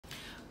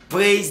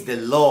Praise the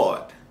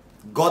Lord.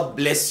 God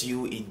bless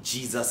you in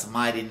Jesus'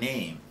 mighty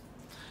name.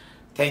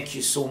 Thank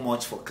you so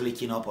much for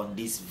clicking up on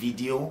this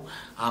video.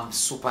 I'm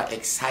super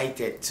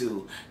excited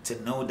to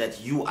know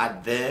that you are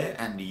there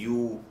and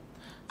you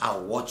are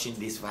watching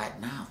this right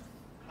now.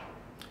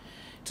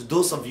 To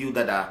those of you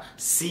that are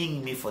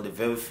seeing me for the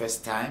very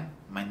first time,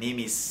 my name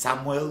is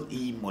Samuel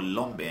E.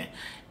 Molombe,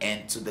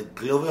 and to the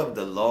glory of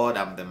the Lord,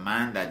 I'm the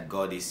man that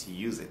God is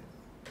using.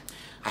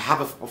 I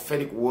have a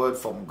prophetic word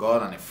from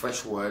God and a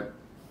fresh word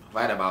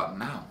right about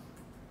now.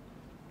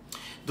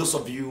 Those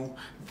of you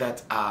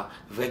that are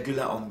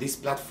regular on this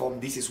platform,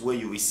 this is where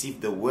you receive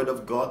the word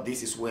of God.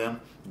 This is where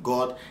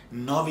God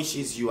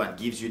nourishes you and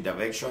gives you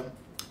direction.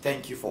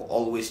 Thank you for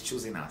always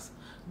choosing us.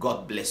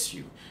 God bless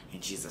you in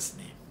Jesus'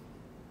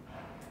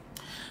 name.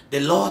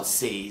 The Lord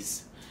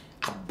says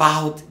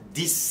about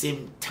this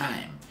same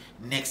time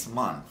next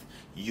month,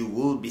 you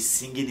will be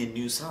singing a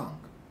new song.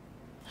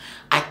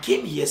 I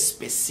came here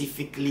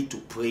specifically to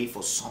pray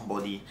for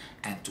somebody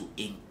and to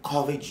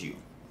encourage you.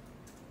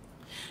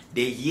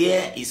 The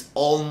year is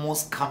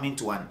almost coming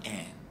to an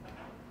end,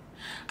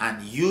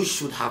 and you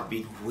should have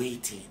been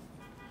waiting,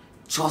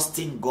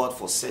 trusting God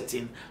for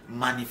certain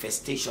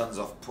manifestations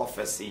of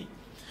prophecy.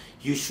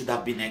 You should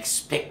have been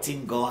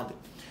expecting God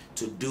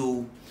to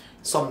do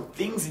some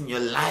things in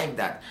your life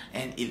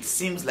and it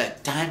seems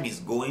like time is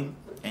going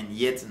and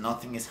yet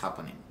nothing is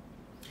happening.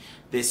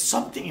 There's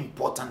something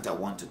important I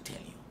want to tell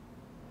you.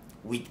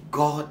 With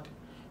God,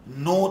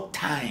 no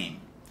time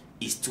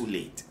is too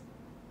late.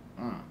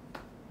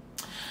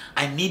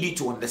 I need you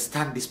to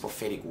understand this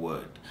prophetic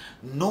word.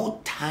 No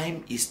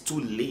time is too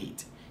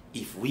late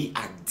if we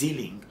are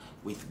dealing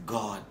with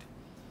God.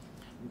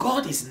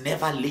 God is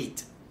never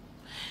late.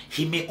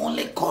 He may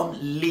only come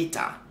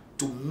later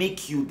to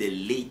make you the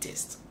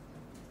latest.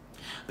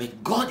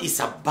 But God is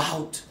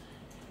about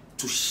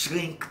to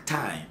shrink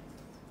time.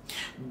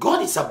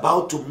 God is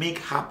about to make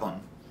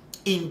happen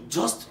in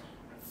just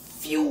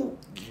few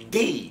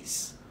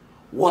days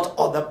what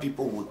other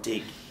people will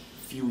take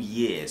few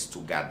years to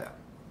gather.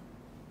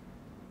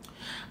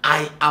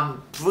 I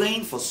am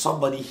praying for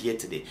somebody here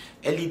today.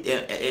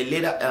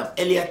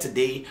 Earlier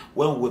today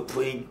when we were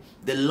praying,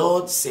 the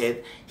Lord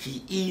said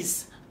He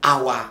is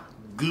our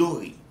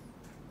glory.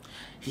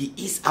 He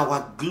is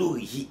our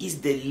glory. He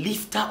is the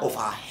lifter of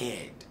our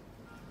head.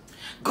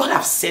 God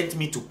has sent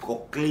me to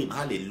proclaim,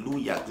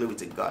 hallelujah, glory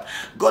to God.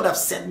 God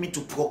has sent me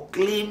to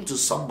proclaim to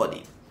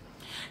somebody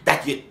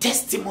that your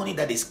testimony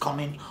that is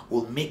coming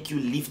will make you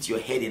lift your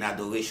head in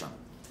adoration.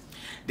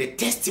 The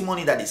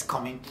testimony that is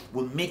coming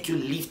will make you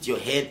lift your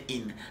head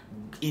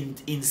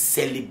in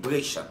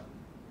celebration.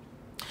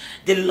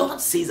 The Lord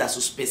says I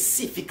should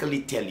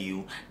specifically tell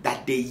you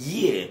that the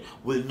year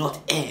will not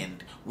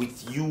end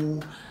with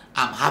you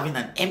having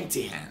an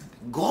empty hand.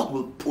 God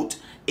will put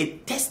a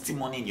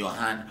testimony in your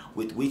hand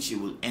with which you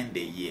will end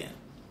the year.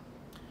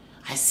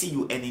 I see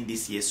you ending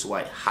this year so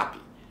happy.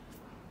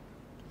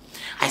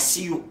 I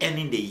see you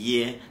ending the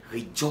year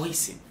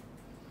rejoicing.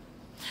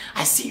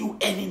 I see you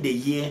ending the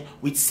year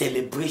with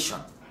celebration.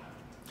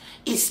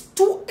 It's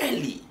too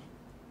early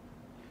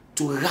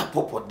to wrap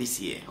up on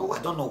this year. Oh, I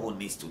don't know who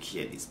needs to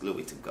hear this.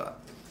 Glory to God.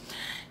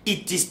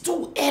 It is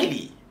too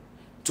early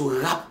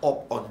to wrap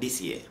up on this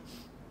year.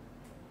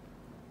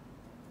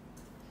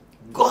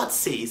 God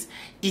says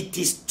it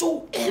is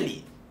too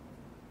early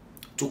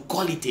to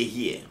call it a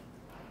year.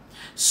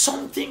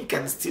 Something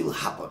can still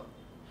happen,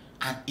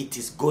 and it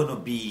is going to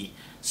be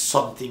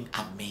something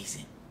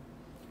amazing.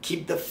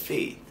 Keep the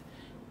faith.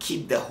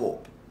 Keep the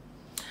hope.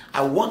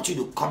 I want you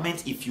to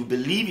comment if you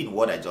believe in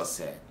what I just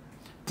said.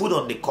 Put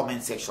on the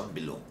comment section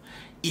below.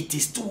 It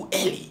is too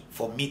early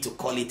for me to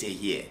call it a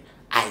year.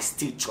 I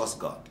still trust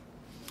God.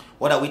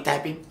 What are we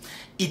typing?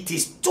 It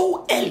is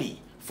too early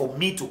for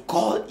me to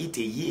call it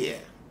a year.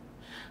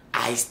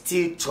 I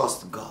still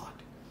trust God.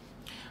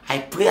 I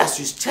pray as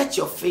you stretch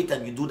your faith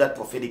and you do that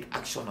prophetic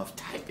action of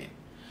typing,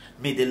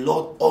 may the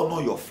Lord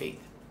honor your faith.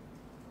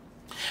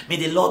 May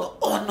the Lord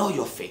honor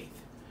your faith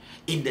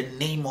in the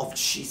name of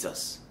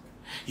Jesus.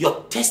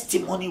 Your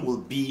testimony will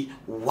be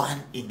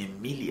 1 in a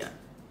million.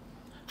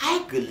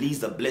 I release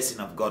the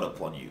blessing of God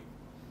upon you.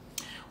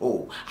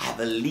 Oh, I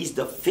release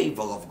the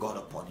favor of God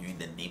upon you in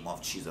the name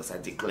of Jesus. I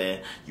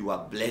declare you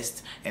are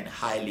blessed and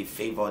highly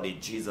favored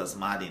in Jesus'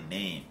 mighty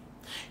name.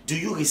 Do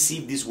you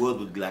receive this word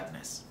with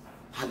gladness?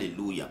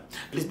 Hallelujah.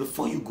 Please,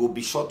 before you go,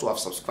 be sure to have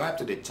subscribed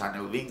to the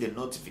channel, ring the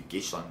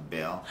notification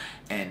bell,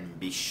 and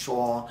be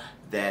sure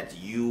that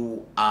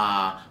you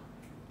are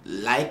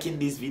liking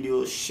this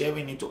video,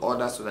 sharing it to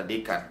others so that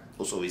they can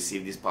also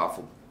receive this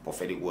powerful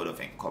prophetic word of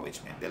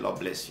encouragement. The Lord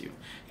bless you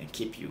and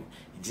keep you.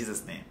 In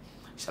Jesus' name,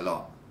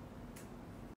 shalom.